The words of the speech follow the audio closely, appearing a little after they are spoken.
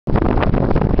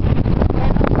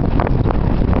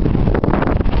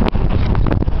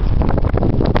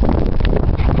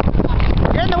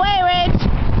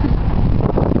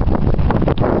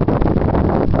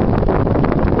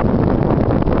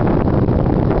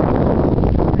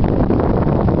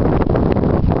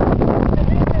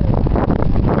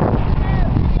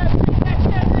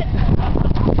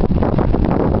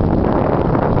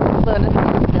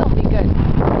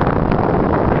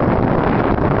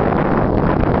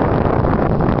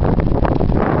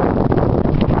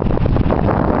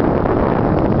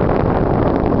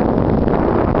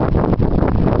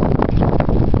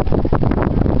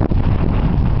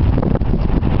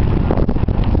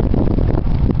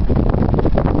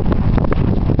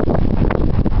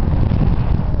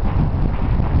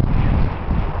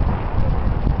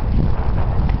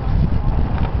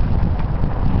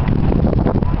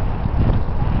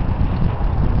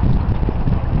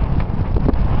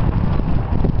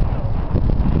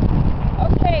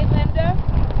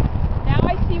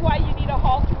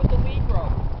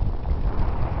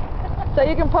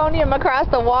pony him across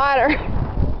the water.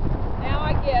 Now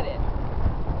I get it.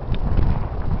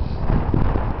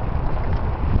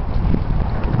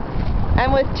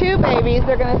 And with two babies,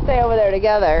 they're going to stay over there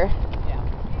together.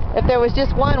 Yeah. If there was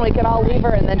just one, we could all leave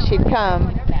her and then she'd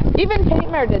come. Even Kate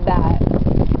Mare did that.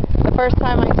 The first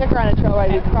time I took her on a trail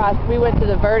ride, we went to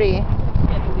the Verde.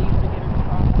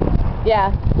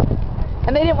 Yeah.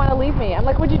 And they didn't want to leave me. I'm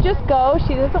like, would you just go?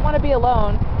 She doesn't want to be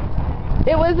alone.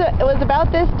 It was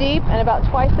about this deep and about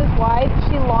twice this wide.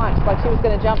 She launched like she was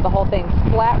going to jump the whole thing,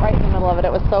 flat right in the middle of it.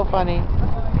 It was so funny.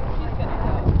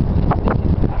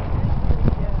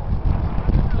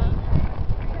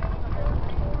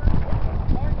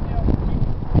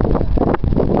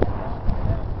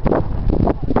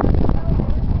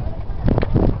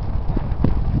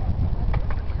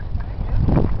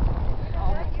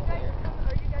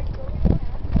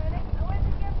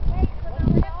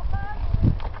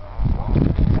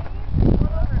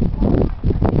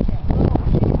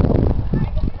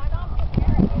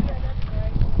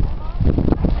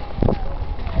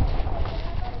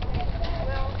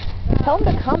 Tell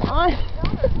him to come on.